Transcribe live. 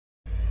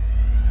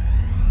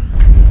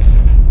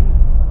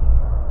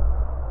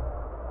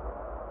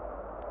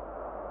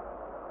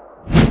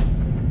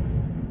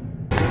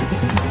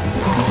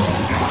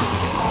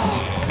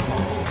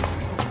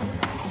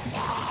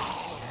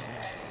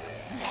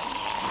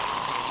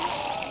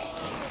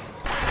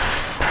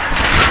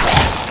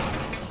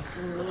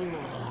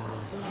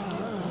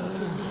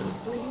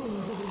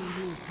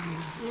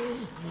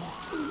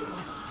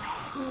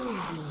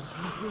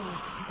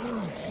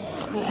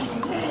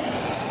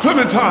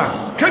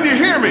Clementine, can you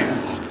hear me?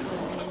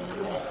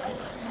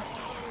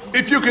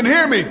 If you can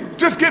hear me,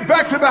 just get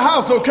back to the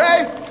house,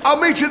 okay?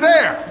 I'll meet you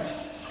there.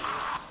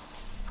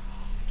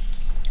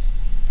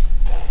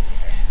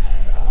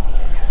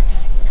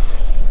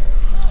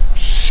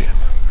 Shit.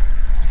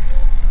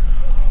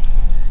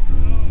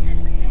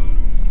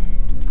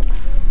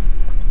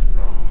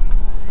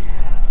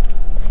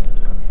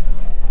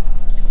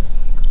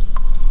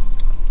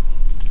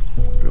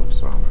 Bill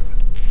Simon.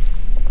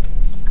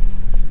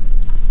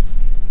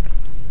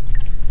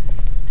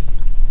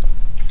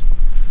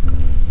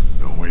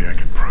 No way I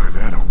can pry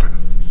that open.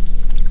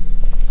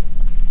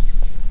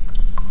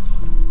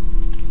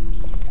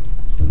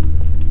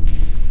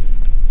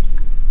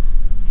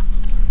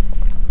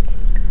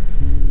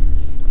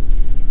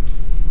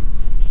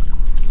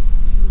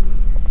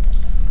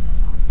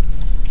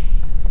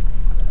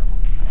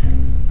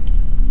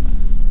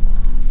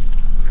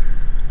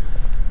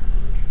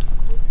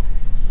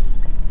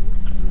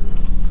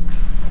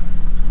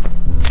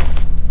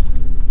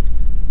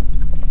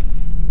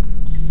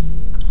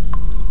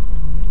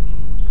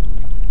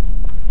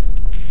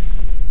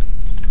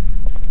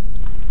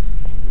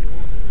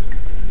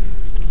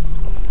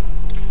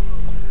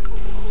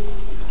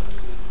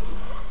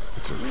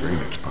 It's a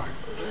drainage pipe.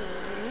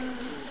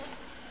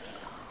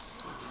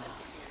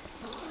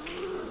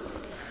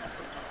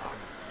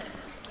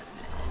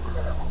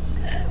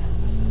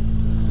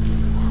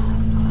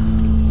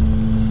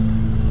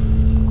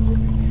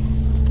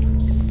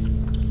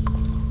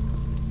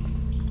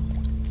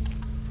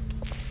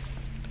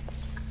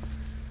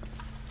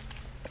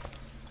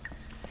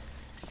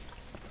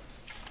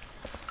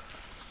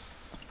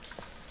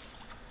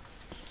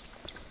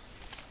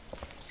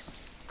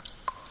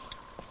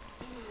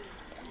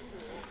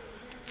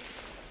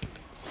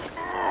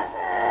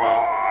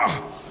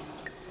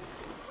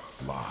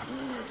 Lock.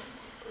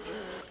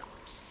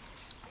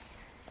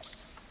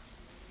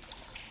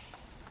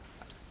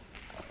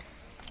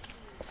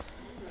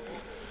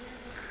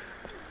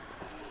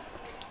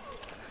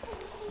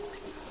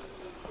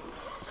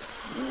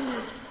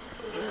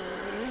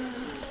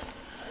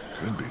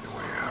 Could be the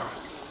way out.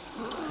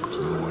 There's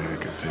no way I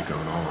could take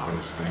on all of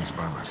those things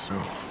by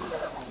myself.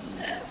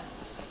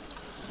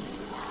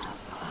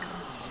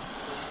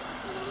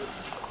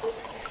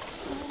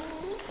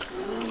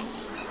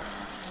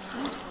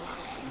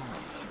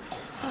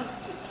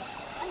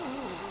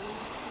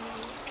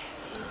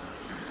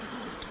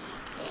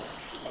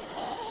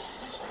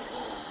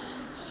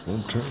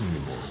 Won't turn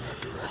anymore in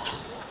that direction.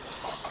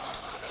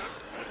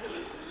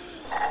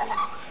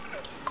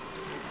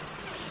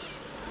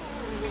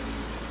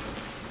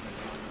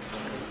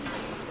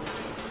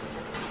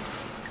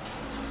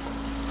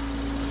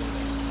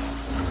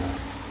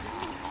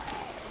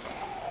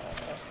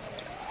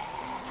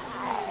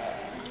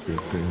 Good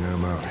thing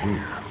I'm out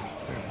here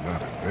and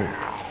not in there.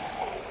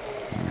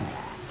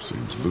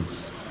 Seems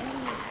loose.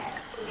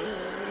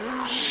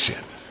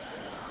 Shit.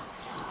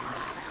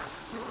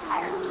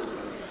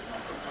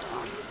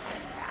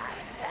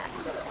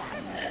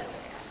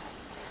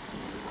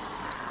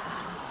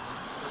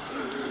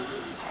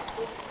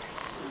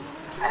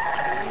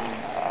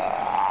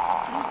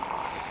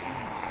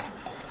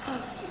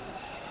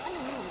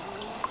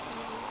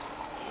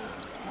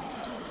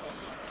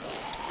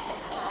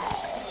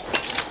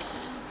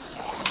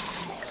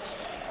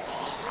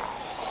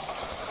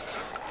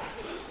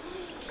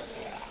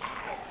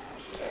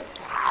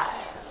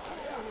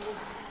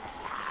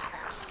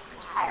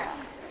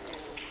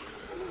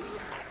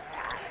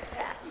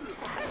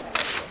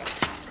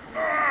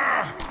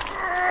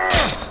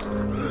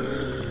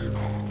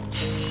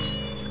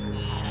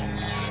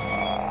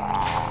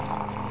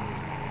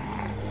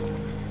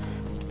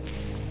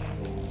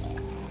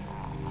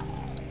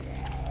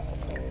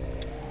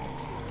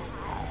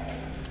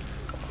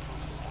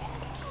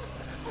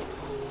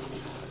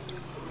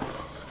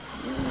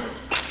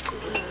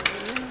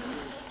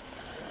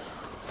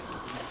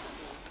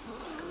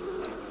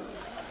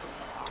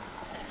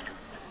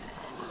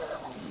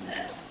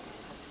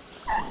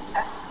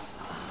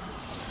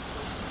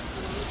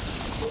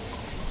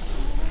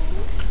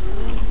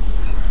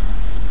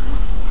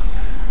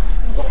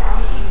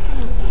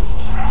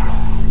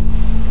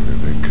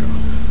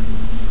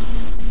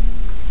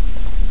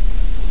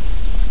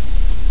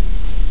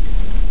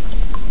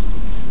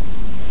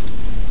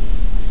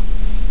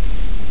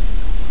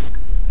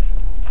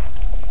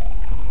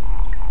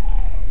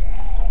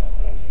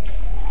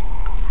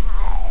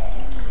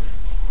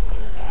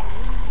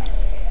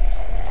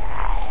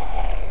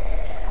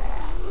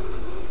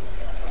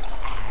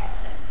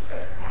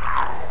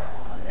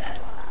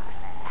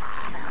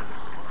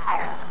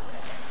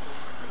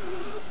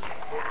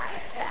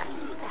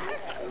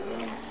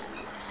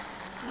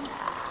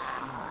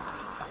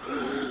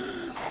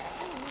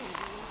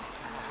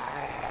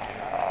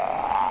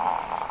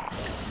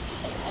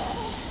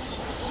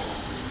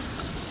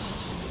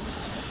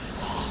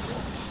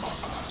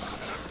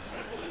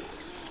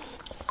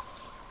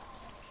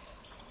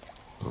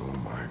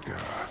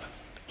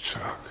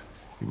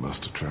 He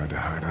must have tried to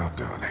hide out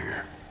down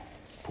here.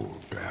 Poor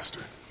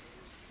bastard.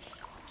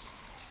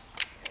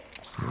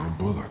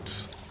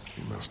 bullets.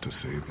 He must have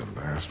saved the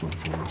last one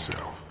for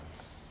himself.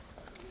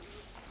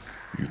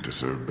 You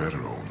deserve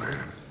better, old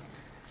man.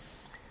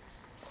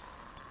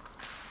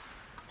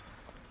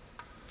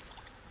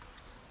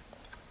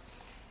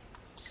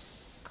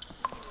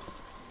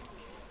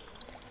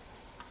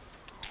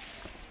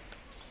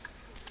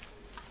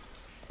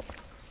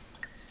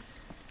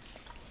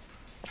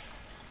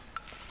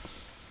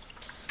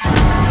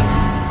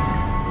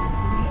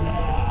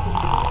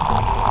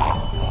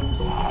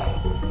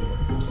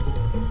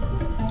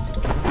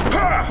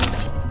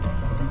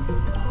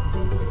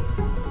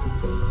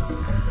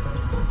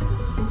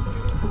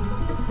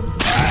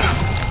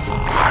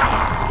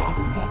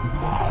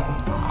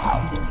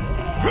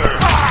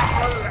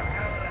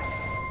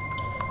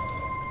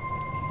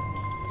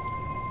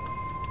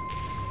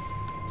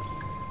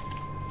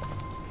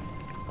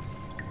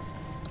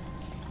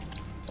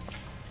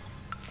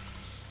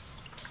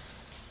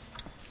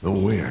 No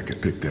way I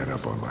could pick that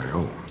up on my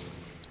own.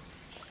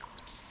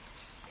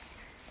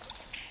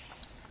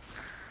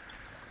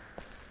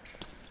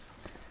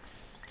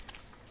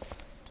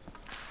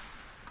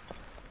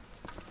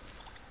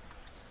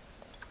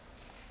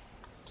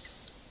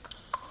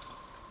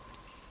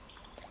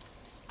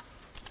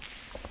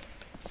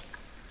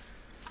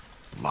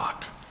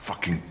 Locked.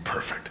 Fucking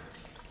perfect.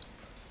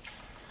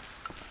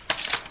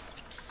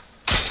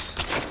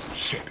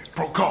 Shit, it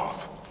broke off.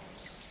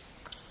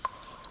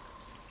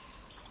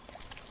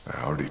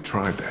 I already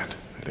tried that.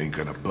 It ain't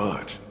gonna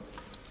budge.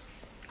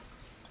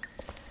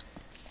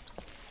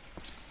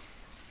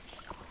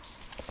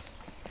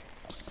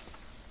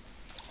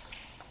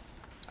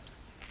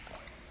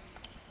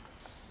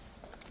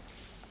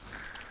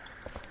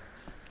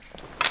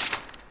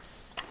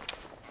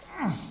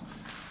 I'm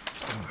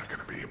not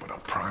gonna be able to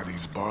pry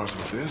these bars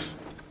with this.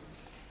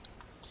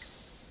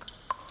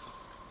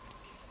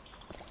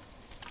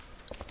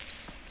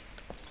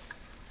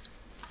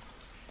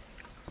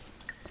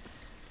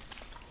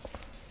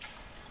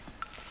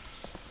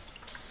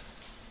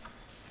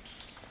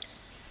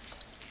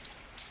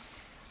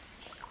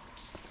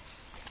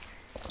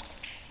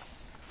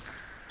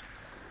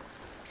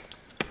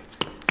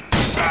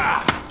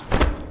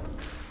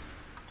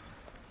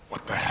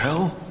 What the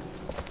hell?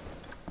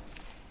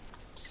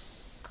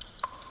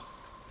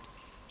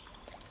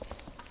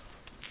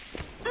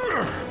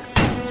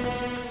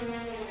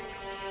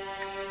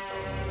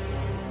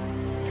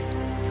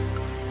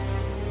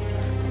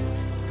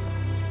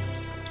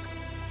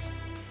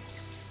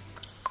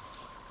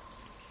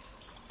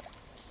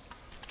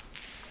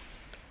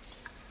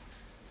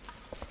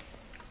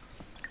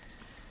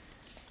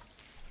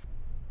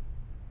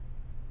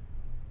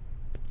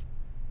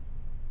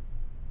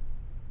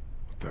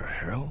 What the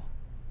hell?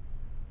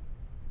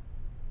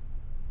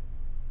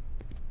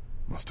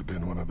 Must have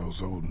been one of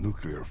those old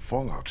nuclear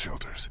fallout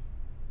shelters.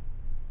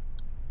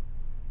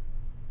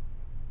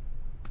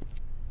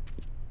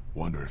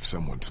 Wonder if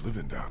someone's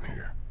living down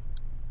here.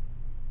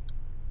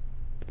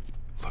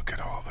 Look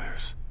at all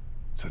this.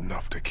 It's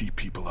enough to keep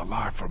people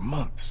alive for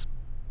months.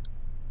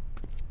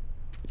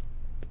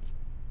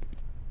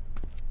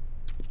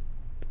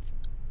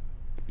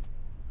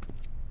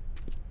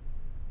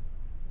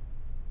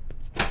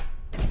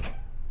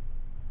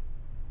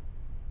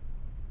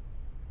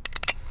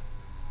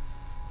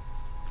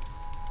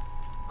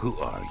 Who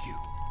are you?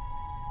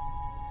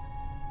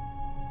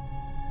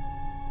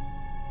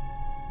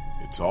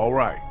 It's all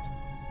right.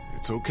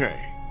 It's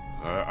okay.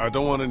 I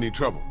don't want any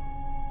trouble.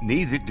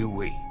 Neither do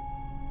we.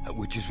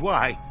 Which is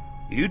why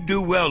you'd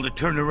do well to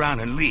turn around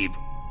and leave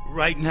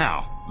right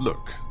now.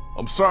 Look,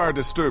 I'm sorry I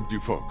disturbed you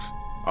folks.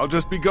 I'll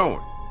just be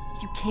going.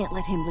 You can't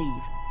let him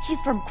leave.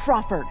 He's from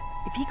Crawford.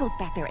 If he goes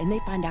back there and they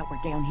find out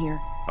we're down here...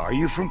 Are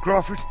you from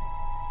Crawford?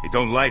 Hey,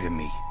 don't lie to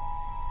me.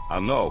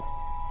 I'll know.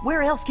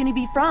 Where else can he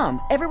be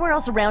from? Everywhere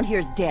else around here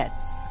is dead.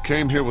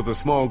 Came here with a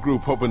small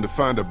group hoping to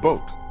find a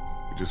boat.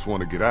 We just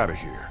want to get out of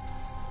here.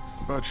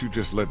 How about you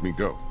just let me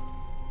go?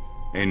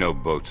 Ain't no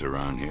boats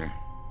around here.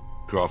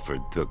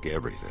 Crawford took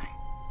everything.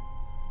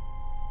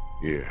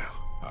 Yeah,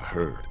 I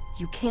heard.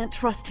 You can't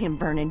trust him,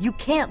 Vernon. You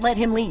can't let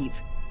him leave.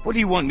 What do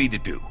you want me to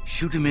do?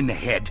 Shoot him in the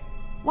head?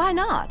 Why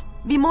not?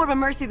 Be more of a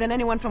mercy than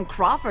anyone from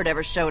Crawford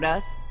ever showed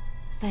us.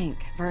 Think,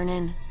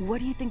 Vernon. What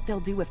do you think they'll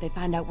do if they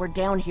find out we're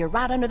down here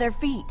right under their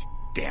feet?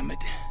 Damn it,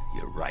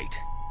 you're right.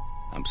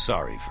 I'm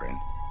sorry, friend.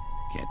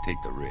 Can't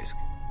take the risk.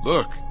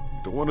 Look,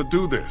 I don't want to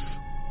do this.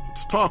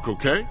 Let's talk,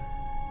 okay?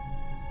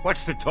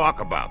 What's to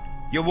talk about?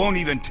 You won't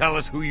even tell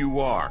us who you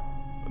are.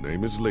 My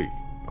name is Lee.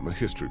 I'm a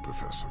history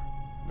professor.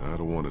 And I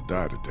don't want to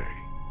die today.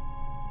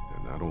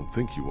 And I don't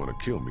think you want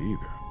to kill me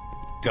either.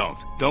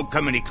 Don't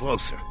come any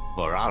closer,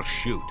 or I'll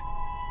shoot.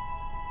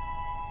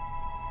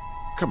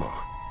 Come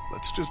on,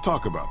 let's just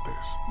talk about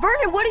this.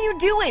 Vernon, what are you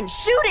doing?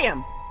 Shoot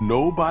him!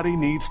 Nobody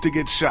needs to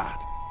get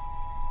shot.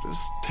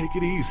 Just take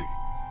it easy.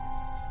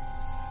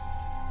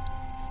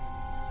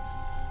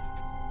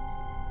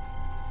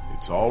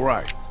 It's all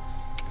right.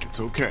 It's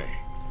okay.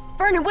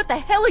 Vernon, what the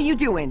hell are you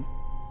doing?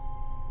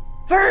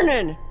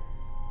 Vernon!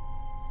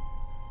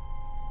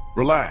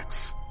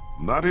 Relax.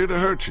 I'm not here to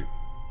hurt you.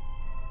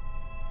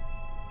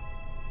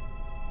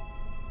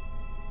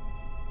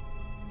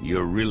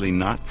 You're really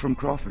not from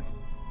Crawford?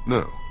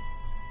 No,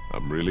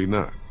 I'm really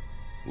not.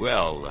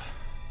 Well,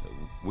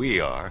 we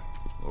are,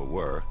 or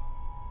were.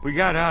 We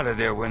got out of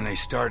there when they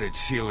started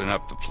sealing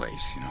up the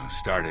place,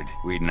 started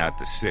weeding out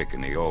the sick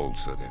and the old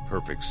so the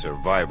perfect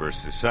survivor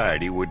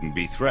society wouldn't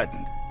be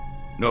threatened.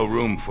 No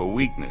room for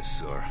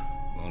weakness or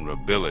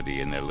vulnerability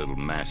in their little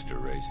master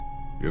race.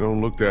 You don't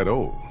look that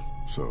old,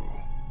 so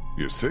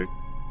you're sick?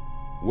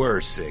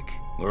 We're sick.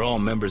 We're all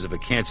members of a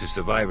cancer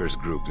survivors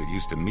group that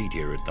used to meet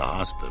here at the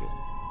hospital.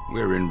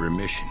 We're in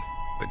remission.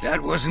 But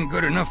that wasn't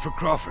good enough for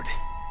Crawford.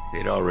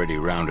 They'd already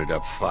rounded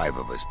up 5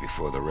 of us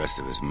before the rest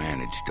of us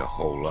managed to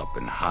hole up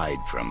and hide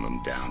from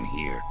them down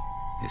here.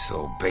 This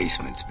old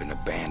basement's been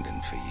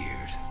abandoned for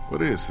years.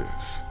 What is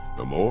this?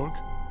 The morgue?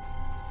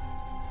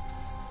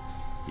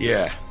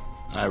 Yeah,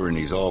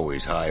 irony's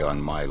always high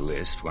on my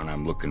list when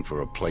I'm looking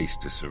for a place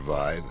to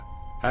survive.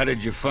 How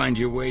did you find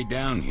your way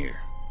down here?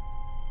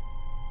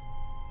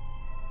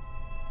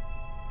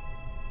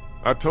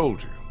 I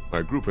told you.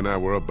 My group and I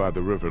were up by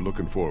the river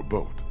looking for a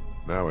boat.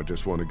 Now I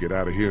just want to get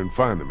out of here and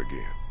find them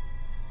again.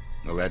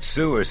 Well, that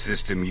sewer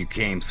system you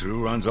came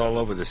through runs all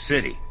over the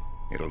city.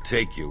 It'll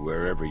take you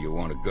wherever you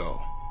want to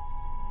go.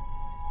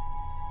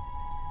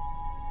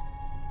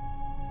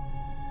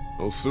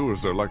 Those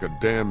sewers are like a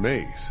damn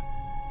maze.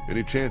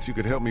 Any chance you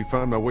could help me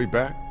find my way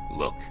back?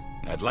 Look,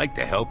 I'd like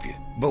to help you,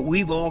 but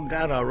we've all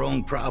got our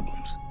own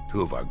problems.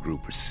 2 of our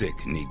group are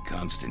sick and need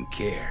constant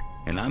care,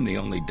 and I'm the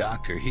only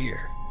doctor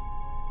here.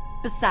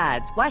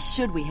 Besides, why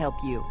should we help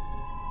you?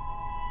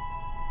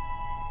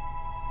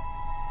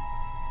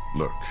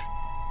 Look,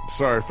 I'm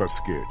sorry if I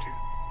scared you.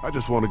 I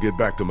just want to get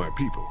back to my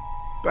people.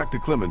 Back to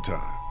Clementine.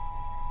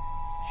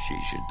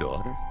 She's your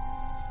daughter?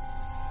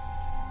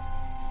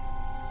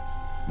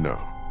 No.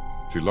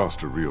 She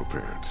lost her real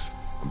parents.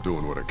 I'm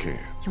doing what I can.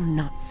 You're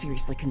not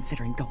seriously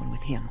considering going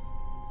with him.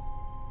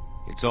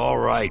 It's all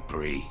right,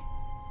 Bree.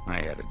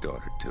 I had a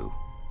daughter, too.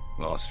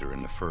 Lost her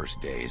in the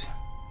first days.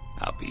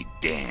 I'll be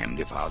damned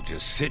if I'll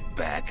just sit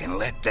back and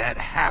let that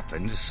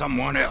happen to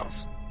someone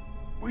else.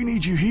 We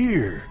need you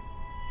here.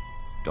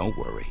 Don't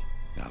worry.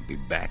 I'll be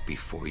back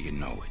before you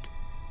know it.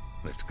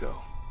 Let's go.